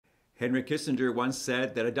Henry Kissinger once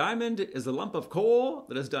said that a diamond is a lump of coal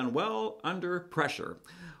that has done well under pressure.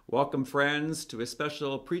 Welcome, friends, to a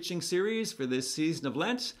special preaching series for this season of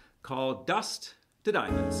Lent called Dust to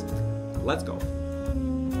Diamonds. Let's go.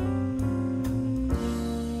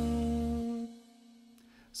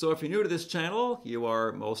 So if you're new to this channel, you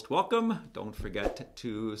are most welcome. Don't forget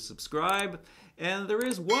to subscribe. And there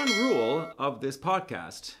is one rule of this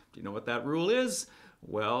podcast. Do you know what that rule is?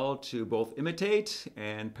 Well, to both imitate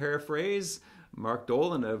and paraphrase Mark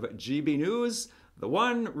Dolan of GB News, the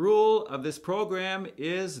one rule of this program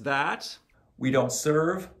is that we don't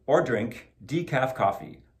serve or drink decaf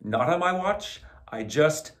coffee. Not on my watch. I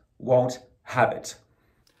just won't have it.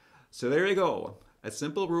 So there you go. A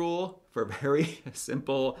simple rule for very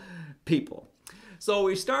simple people. So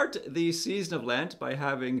we start the season of Lent by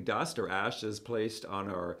having dust or ashes placed on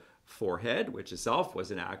our forehead, which itself was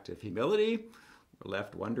an act of humility. We're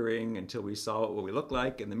left wondering until we saw what we looked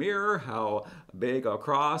like in the mirror, how big a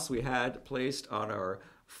cross we had placed on our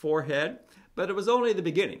forehead. But it was only the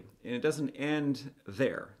beginning, and it doesn't end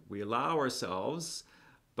there. We allow ourselves,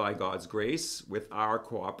 by God's grace, with our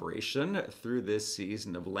cooperation through this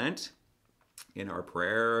season of Lent, in our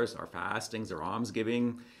prayers, our fastings, our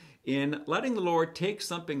almsgiving, in letting the Lord take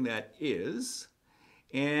something that is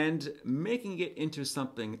and making it into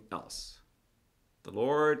something else. The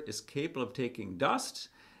Lord is capable of taking dust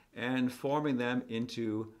and forming them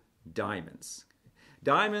into diamonds.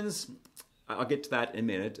 Diamonds, I'll get to that in a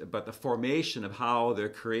minute, but the formation of how they're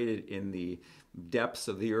created in the depths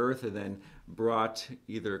of the earth and then brought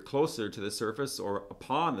either closer to the surface or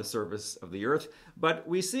upon the surface of the earth. But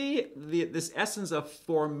we see this essence of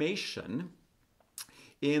formation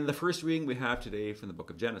in the first reading we have today from the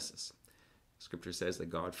book of Genesis. Scripture says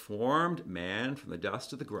that God formed man from the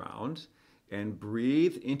dust of the ground and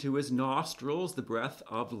breathed into his nostrils the breath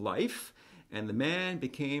of life, and the man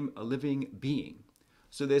became a living being.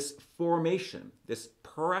 So this formation, this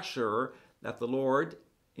pressure that the Lord,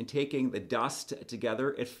 in taking the dust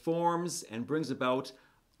together, it forms and brings about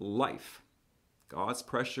life. God's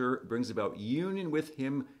pressure brings about union with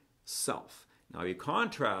himself. Now you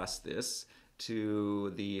contrast this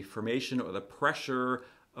to the formation or the pressure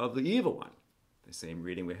of the evil one. The same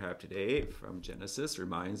reading we have today from Genesis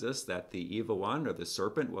reminds us that the evil one, or the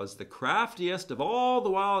serpent, was the craftiest of all the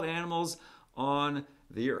wild animals on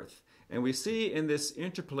the earth. And we see in this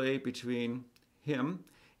interplay between him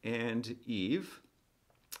and Eve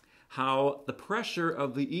how the pressure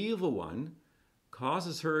of the evil one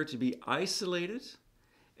causes her to be isolated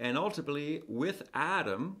and ultimately, with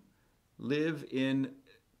Adam, live in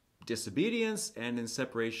disobedience and in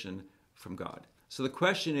separation from God. So the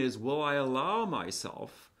question is, will I allow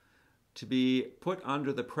myself to be put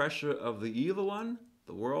under the pressure of the evil one,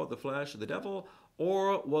 the world, the flesh, the devil,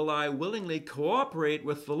 or will I willingly cooperate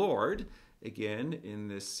with the Lord, again in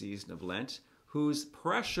this season of Lent, whose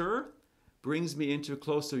pressure brings me into a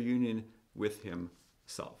closer union with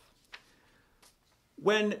himself?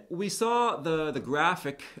 When we saw the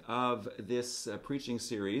graphic of this preaching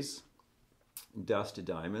series, Dust to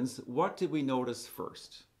Diamonds, what did we notice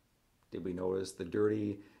first? Did we notice the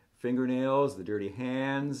dirty fingernails, the dirty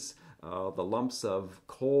hands, the lumps of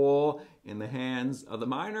coal in the hands of the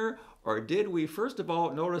miner? Or did we first of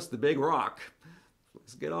all notice the big rock?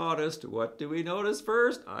 Let's get honest. What do we notice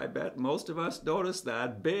first? I bet most of us noticed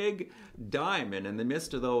that big diamond in the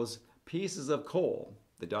midst of those pieces of coal.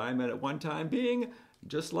 The diamond at one time being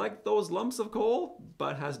just like those lumps of coal,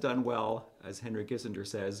 but has done well, as Henry Kissinger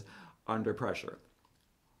says, under pressure.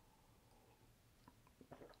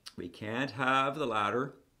 We can't have the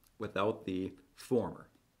latter without the former.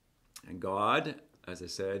 And God, as I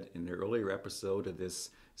said in the earlier episode of this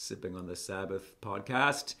Sipping on the Sabbath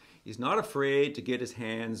podcast, he's not afraid to get his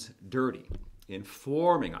hands dirty in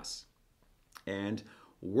forming us and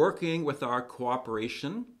working with our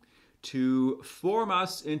cooperation to form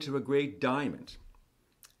us into a great diamond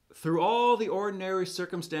through all the ordinary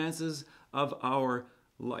circumstances of our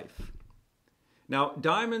life. Now,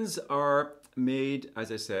 diamonds are made,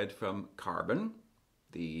 as I said, from carbon,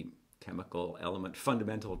 the chemical element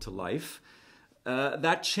fundamental to life,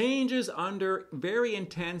 that changes under very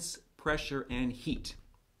intense pressure and heat.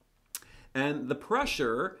 And the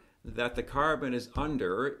pressure that the carbon is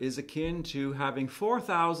under is akin to having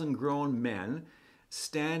 4,000 grown men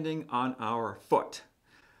standing on our foot.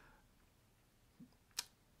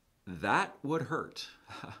 That would hurt,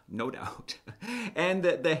 no doubt. And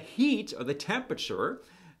the heat or the temperature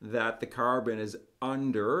that the carbon is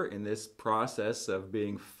under in this process of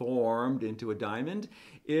being formed into a diamond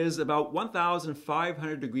is about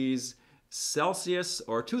 1,500 degrees Celsius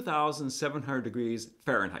or 2,700 degrees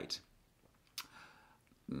Fahrenheit.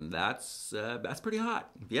 That's pretty hot.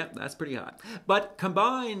 Yep, that's pretty hot. But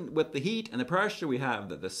combined with the heat and the pressure, we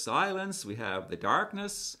have the silence, we have the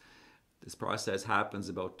darkness. This process happens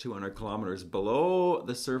about 200 kilometers below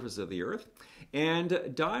the surface of the Earth.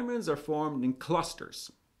 And diamonds are formed in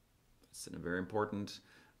clusters. It's a very important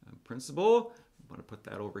principle. I'm going to put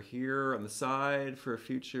that over here on the side for a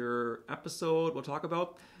future episode we'll talk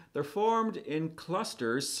about. They're formed in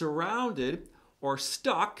clusters surrounded or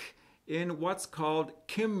stuck in what's called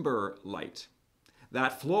kimberlite.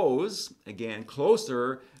 That flows, again,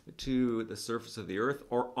 closer to the surface of the Earth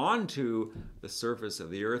or onto the surface of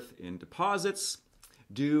the Earth in deposits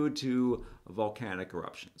due to volcanic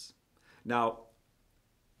eruptions. Now,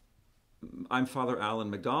 I'm Father Alan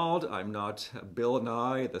MacDonald. I'm not Bill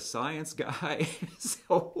Nye, the science guy.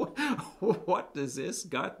 So what does this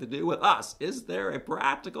got to do with us? Is there a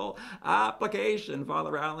practical application,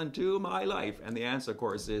 Father Alan, to my life? And the answer, of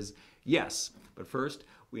course, is yes. But first,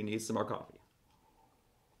 we need some more coffee.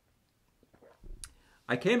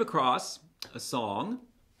 I came across a song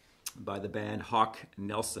by the band Hawk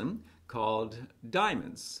Nelson called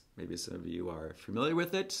Diamonds. Maybe some of you are familiar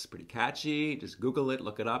with it. It's pretty catchy. Just Google it,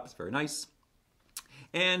 look it up. It's very nice.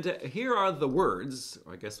 And here are the words,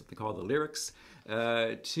 or I guess what they call the lyrics,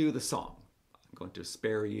 to the song. I'm going to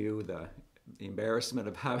spare you the embarrassment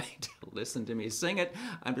of having to listen to me sing it.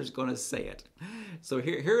 I'm just going to say it. So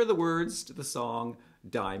here are the words to the song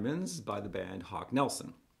Diamonds by the band Hawk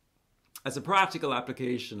Nelson. As a practical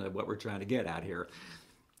application of what we're trying to get at here.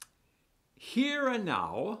 Here and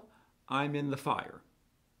now, I'm in the fire,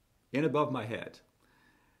 in above my head,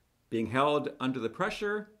 being held under the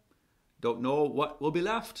pressure, don't know what will be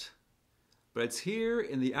left, but it's here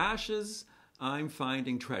in the ashes I'm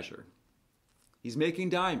finding treasure. He's making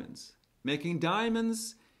diamonds,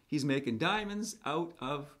 he's making diamonds out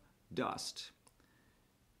of dust.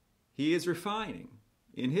 He is refining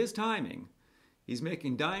in his timing. He's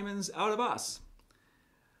making diamonds out of us.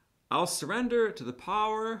 I'll surrender to the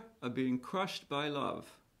power of being crushed by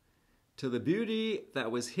love, till the beauty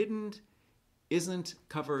that was hidden isn't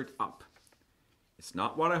covered up. It's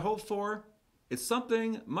not what I hoped for. It's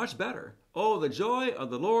something much better. Oh, the joy of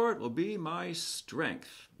the Lord will be my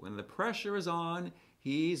strength. When the pressure is on,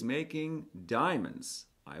 he's making diamonds.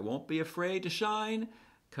 I won't be afraid to shine,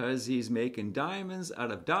 because he's making diamonds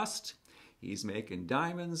out of dust. He's making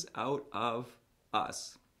diamonds out of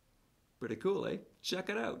us. Pretty cool, eh? Check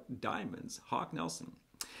it out. Diamonds, Hawk Nelson.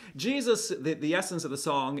 Jesus, the essence of the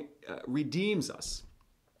song, redeems us.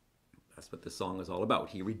 That's what the song is all about.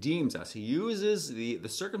 He redeems us. He uses the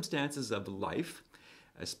circumstances of life,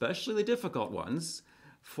 especially the difficult ones,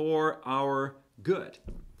 for our good.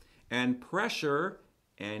 And pressure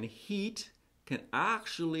and heat can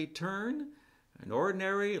actually turn an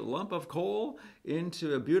ordinary lump of coal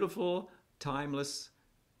into a beautiful, timeless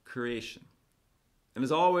creation. And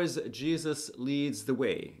as always, Jesus leads the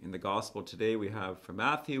way. In the gospel today we have from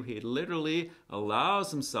Matthew, he literally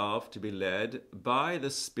allows himself to be led by the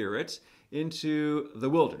Spirit into the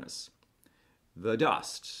wilderness. The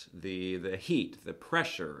dust, the heat, the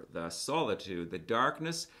pressure, the solitude, the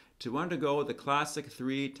darkness, to undergo the classic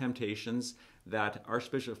 3 temptations that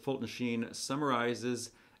Archbishop Fulton Sheen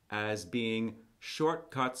summarizes as being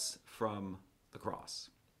shortcuts from the cross.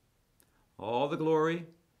 All the glory,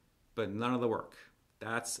 but none of the work.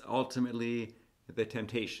 That's ultimately the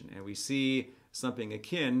temptation. And we see something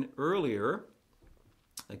akin earlier,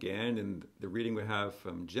 again, in the reading we have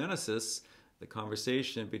from Genesis, the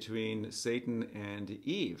conversation between Satan and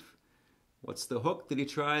Eve. What's the hook that he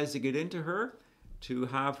tries to get into her? To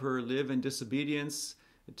have her live in disobedience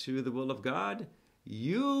to the will of God?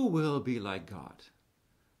 You will be like God.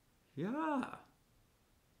 Yeah.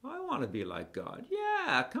 I want to be like God.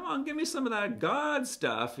 Yeah, come on, give me some of that God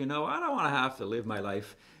stuff. I don't want to have to live my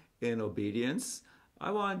life in obedience. I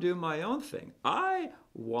want to do my own thing. I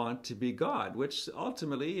want to be God, which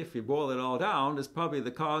ultimately, if you boil it all down, is probably the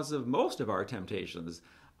cause of most of our temptations.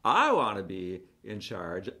 I want to be in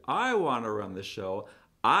charge. I want to run the show.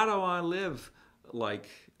 I don't want to live like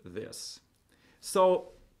this.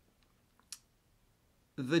 So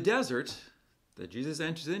the desert that Jesus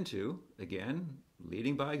enters into, again,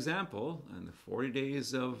 leading by example, and the 40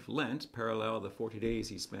 days of Lent parallel the 40 days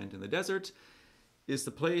he spent in the desert, is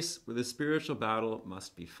the place where the spiritual battle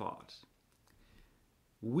must be fought.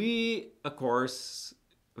 We, of course,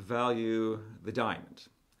 value the diamond.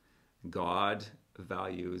 God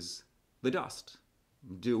values the dust.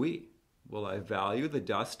 Do we? Well, I value the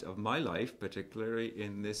dust of my life, particularly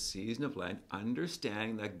in this season of Lent,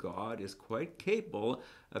 understanding that God is quite capable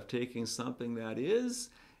of taking something that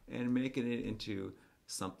is and making it into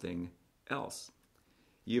something else.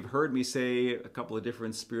 You've heard me say a couple of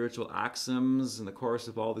different spiritual axioms in the course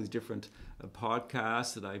of all these different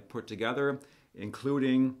podcasts that I put together,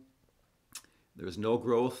 including there's no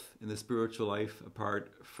growth in the spiritual life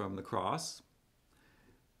apart from the cross.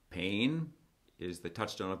 Pain is the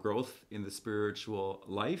touchstone of growth in the spiritual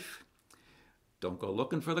life. Don't go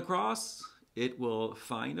looking for the cross. It will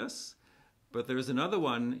find us. But there's another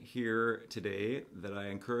one here today that I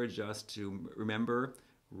encourage us to remember,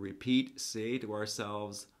 repeat, say to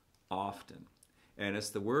ourselves often. And it's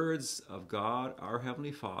the words of God, our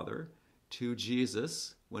Heavenly Father, to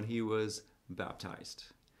Jesus when he was baptized.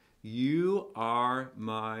 You are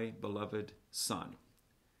my beloved Son.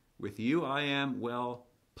 With you I am well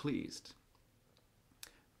pleased.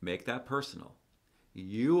 Make that personal.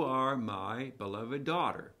 You are my beloved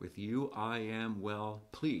daughter. With you I am well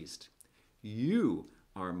pleased. You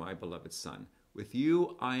are my beloved Son. With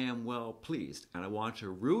you I am well pleased. And I want to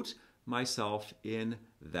root myself in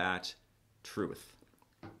that truth.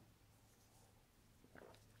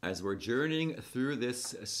 As we're journeying through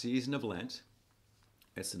this season of Lent,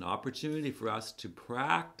 it's an opportunity for us to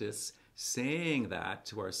practice saying that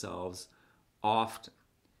to ourselves often.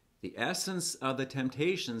 The essence of the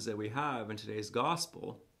temptations that we have in today's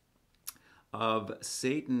gospel of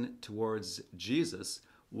Satan towards Jesus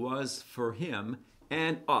was for him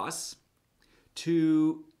and us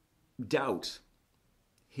to doubt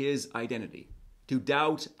his identity, to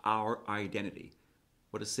doubt our identity.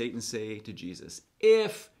 What does Satan say to Jesus?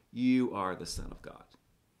 If you are the Son of God.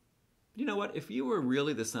 You know what? If you were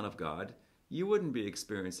really the Son of God, you wouldn't be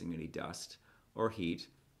experiencing any dust or heat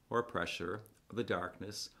or pressure or the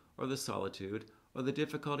darkness or the solitude or the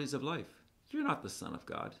difficulties of life. You're not the Son of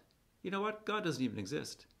God. You know what? God doesn't even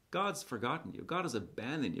exist. God's forgotten you. God has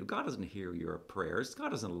abandoned you. God doesn't hear your prayers. God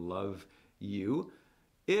doesn't love you.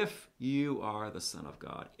 If you are the Son of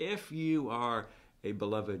God, if you are a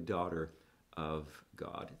beloved daughter of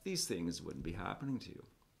God, these things wouldn't be happening to you.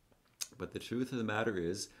 But the truth of the matter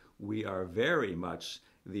is, we are very much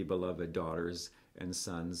the beloved daughters and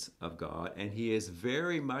sons of God, and he is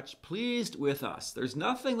very much pleased with us. There's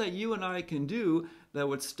nothing that you and I can do that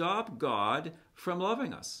would stop God from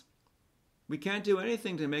loving us. We can't do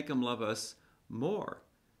anything to make him love us more.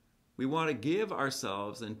 We want to give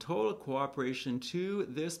ourselves in total cooperation to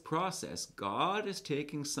this process. God is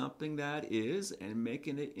taking something that is and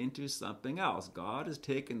making it into something else. God is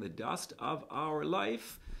taking the dust of our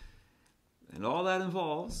life and all that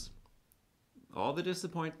involves, all the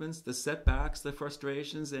disappointments, the setbacks, the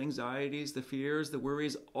frustrations, the anxieties, the fears, the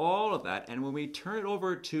worries, all of that. And when we turn it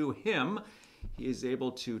over to him, he is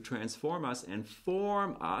able to transform us and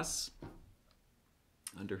form us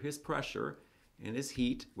under his pressure and his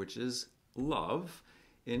heat, which is love,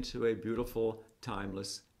 into a beautiful,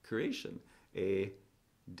 timeless creation, a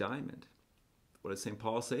diamond. What did St.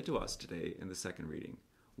 Paul say to us today in the second reading?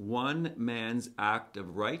 One man's act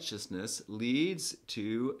of righteousness leads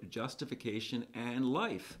to justification and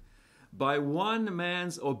life. By one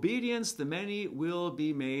man's obedience, the many will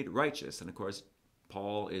be made righteous. And of course,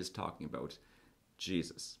 Paul is talking about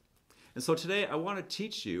Jesus. And so today I want to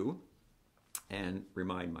teach you and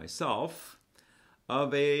remind myself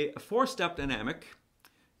of a four-step dynamic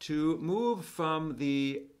to move from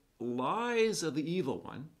the lies of the evil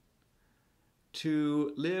one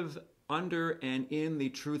to live under and in the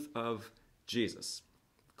truth of Jesus.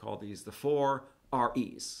 Call these the 4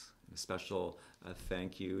 R's. A special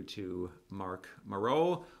thank you to Mark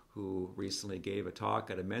Moreau, who recently gave a talk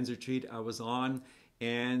at a men's retreat I was on,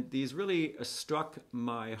 and these really struck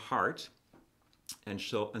my heart. And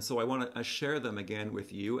so I want to share them again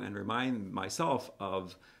with you and remind myself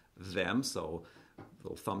of them. So a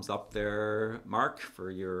little thumbs up there, Mark,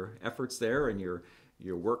 for your efforts there and your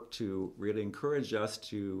work to really encourage us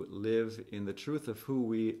to live in the truth of who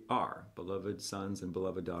we are, beloved sons and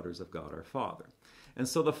beloved daughters of God our Father. And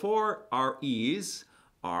so the 4 R's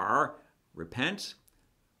are repent,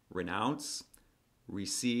 renounce,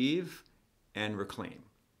 receive, and reclaim.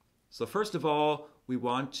 So first of all, we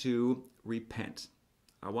want to repent.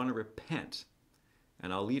 I want to repent,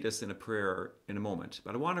 and I'll lead us in a prayer in a moment,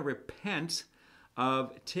 but I want to repent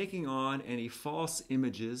of taking on any false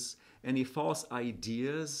images, any false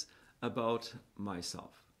ideas about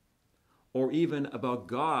myself, or even about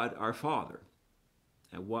God our Father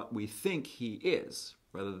and what we think he is,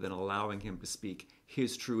 rather than allowing him to speak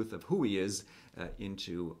his truth of who he is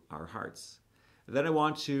into our hearts. Then I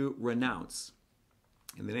want to renounce.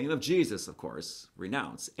 In the name of Jesus, of course,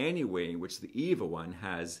 renounce any way in which the evil one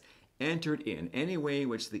has entered in, any way in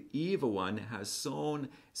which the evil one has sown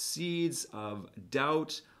seeds of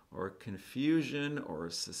doubt or confusion or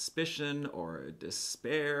suspicion or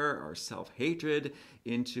despair or self-hatred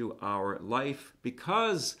into our life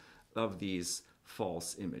because of these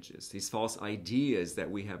false images, these false ideas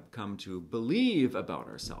that we have come to believe about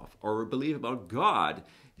ourselves or believe about God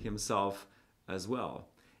himself as well.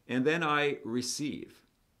 And then I receive.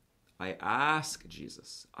 I ask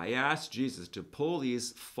Jesus to pull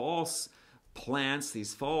these false plants,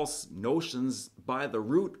 these false notions by the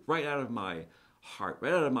root right out of my heart,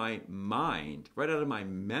 right out of my mind, right out of my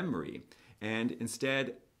memory, and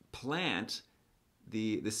instead plant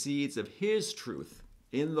the seeds of his truth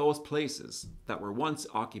in those places that were once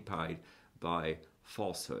occupied by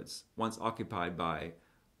falsehoods, once occupied by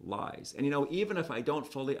lies. And even if I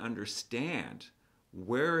don't fully understand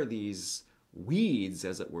where these weeds,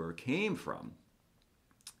 as it were, came from,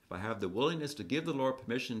 if I have the willingness to give the Lord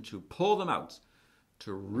permission to pull them out,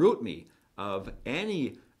 to root me of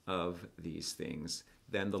any of these things,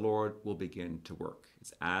 then the Lord will begin to work.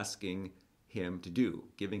 It's asking him to do,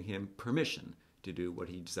 giving him permission to do what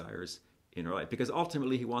he desires in our life, because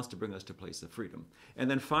ultimately he wants to bring us to a place of freedom. And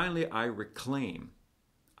then finally, I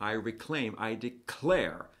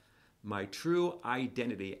declare my true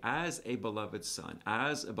identity as a beloved son,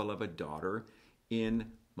 as a beloved daughter in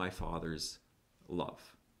my Father's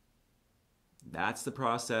love. That's the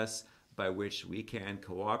process by which we can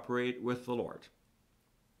cooperate with the Lord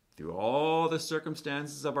through all the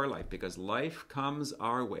circumstances of our life, because life comes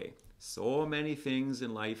our way. So many things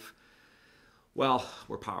in life, well,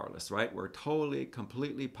 we're powerless, right? We're totally,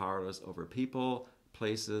 completely powerless over people,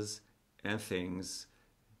 places, and things.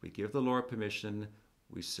 We give the Lord permission.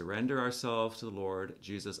 We surrender ourselves to the Lord.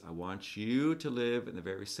 Jesus, I want you to live in the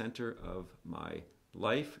very center of my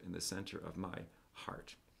life, in the center of my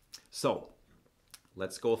heart. So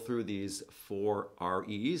let's go through these 4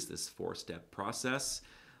 REs, this 4-step process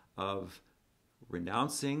of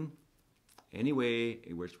renouncing any way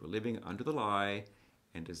in which we're living under the lie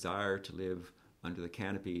and desire to live under the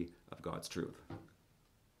canopy of God's truth.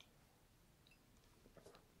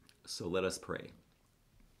 So let us pray.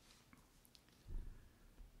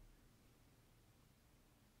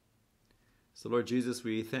 So Lord Jesus,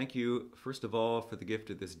 we thank you, first of all, for the gift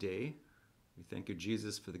of this day. We thank you,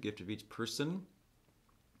 Jesus, for the gift of each person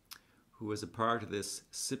who is a part of this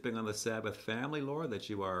Sipping on the Sabbath family, Lord, that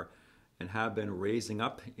you are and have been raising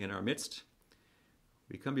up in our midst.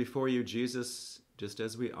 We come before you, Jesus, just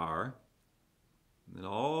as we are, in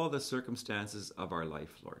all the circumstances of our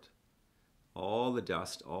life, Lord. All the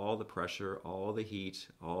dust, all the pressure, all the heat,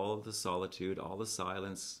 all the solitude, all the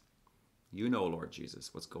silence. You know, Lord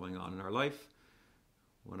Jesus, what's going on in our life.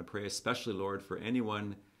 I want to pray especially, Lord, for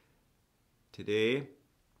anyone today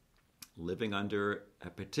living under a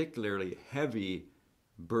particularly heavy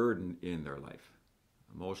burden in their life.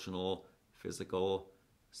 Emotional, physical,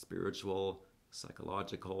 spiritual,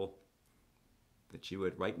 psychological. That you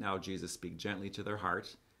would right now, Jesus, speak gently to their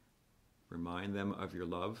heart. Remind them of your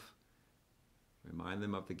love. Remind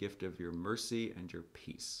them of the gift of your mercy and your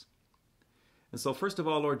peace. And so first of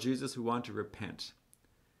all, Lord Jesus, we want to repent.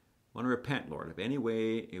 We want to repent, Lord, of any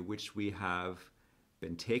way in which we have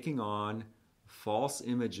been taking on false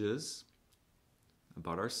images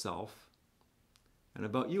about ourselves and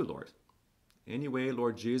about you, Lord. Any way,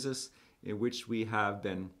 Lord Jesus, in which we have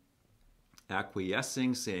been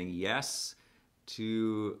acquiescing, saying yes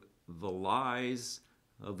to the lies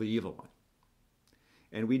of the evil one.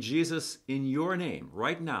 And we, Jesus, in your name,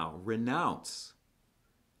 right now, renounce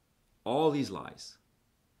all these lies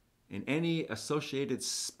and any associated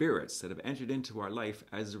spirits that have entered into our life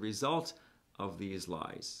as a result of these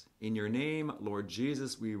lies. In your name, Lord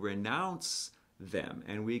Jesus, we renounce them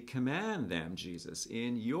and we command them, Jesus,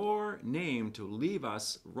 in your name to leave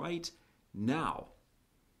us right now.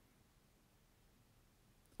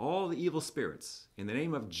 All the evil spirits, in the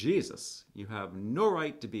name of Jesus, you have no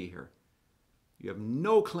right to be here. You have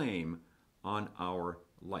no claim on our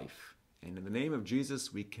life. And in the name of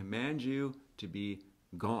Jesus, we command you to be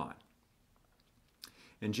gone.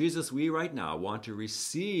 And Jesus, we right now want to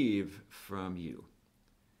receive from you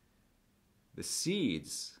the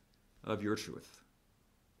seeds of your truth.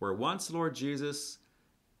 Where once, Lord Jesus,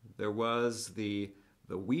 there was the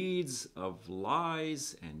weeds of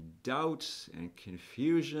lies and doubt and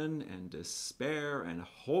confusion and despair and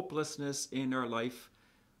hopelessness in our life,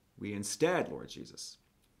 we instead, Lord Jesus,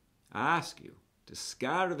 ask you to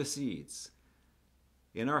scatter the seeds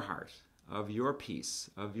in our heart of your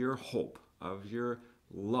peace, of your hope, of your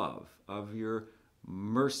love, of your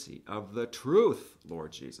mercy, of the truth,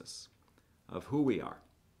 Lord Jesus, of who we are.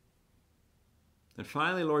 And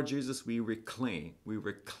finally, Lord Jesus, we reclaim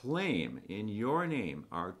in your name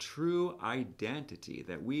our true identity,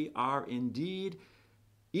 that we are indeed,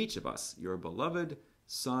 each of us, your beloved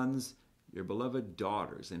sons, your beloved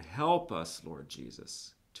daughters. And help us, Lord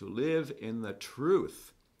Jesus, to live in the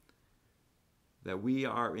truth that we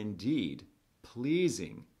are indeed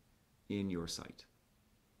pleasing in your sight.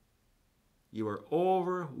 You are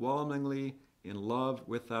overwhelmingly in love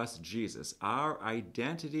with us, Jesus. Our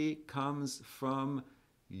identity comes from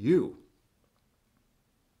you.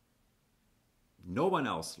 No one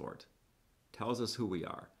else, Lord, tells us who we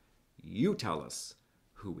are. You tell us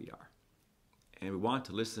who we are. And we want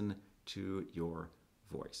to listen to your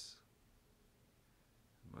voice.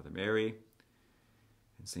 Mother Mary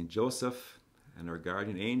and St. Joseph and our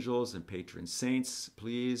guardian angels and patron saints,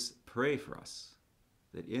 please pray for us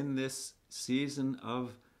that in this season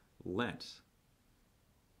of Lent,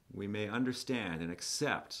 we may understand and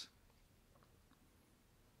accept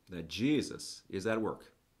that Jesus is at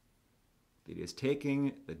work, that he is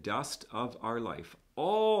taking the dust of our life,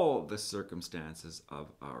 all the circumstances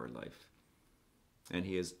of our life, and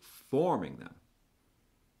he is forming them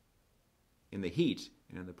in the heat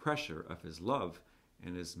and in the pressure of his love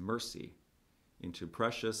and his mercy into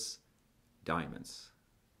precious diamonds.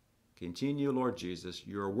 Continue, Lord Jesus,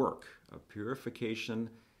 your work of purification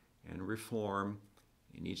and reform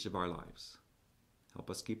in each of our lives. Help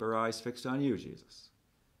us keep our eyes fixed on you, Jesus.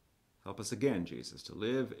 Help us again, Jesus, to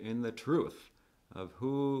live in the truth of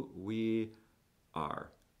who we are,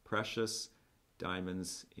 precious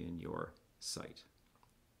diamonds in your sight.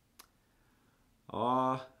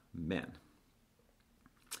 Amen.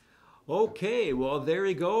 Okay, well, there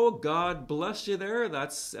you go. God bless you there.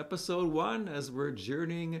 That's episode 1 as we're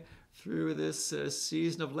journeying through this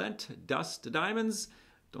season of Lent, Dust to Diamonds.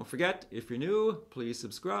 Don't forget, if you're new, please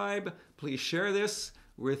subscribe. Please share this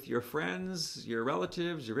with your friends, your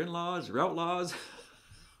relatives, your in-laws, your outlaws,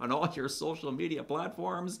 on all your social media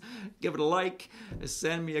platforms. Give it a like.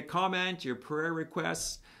 Send me a comment, your prayer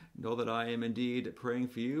requests. Know that I am indeed praying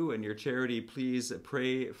for you, and your charity, please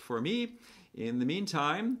pray for me. In the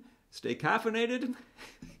meantime, stay caffeinated.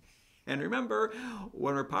 And remember,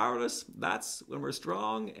 when we're powerless, that's when we're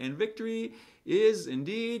strong, and victory is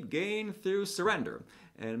indeed gained through surrender.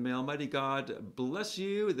 And may Almighty God bless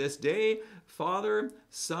you this day, Father,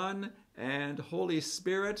 Son, and Holy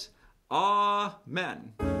Spirit.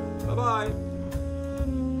 Amen. Bye-bye.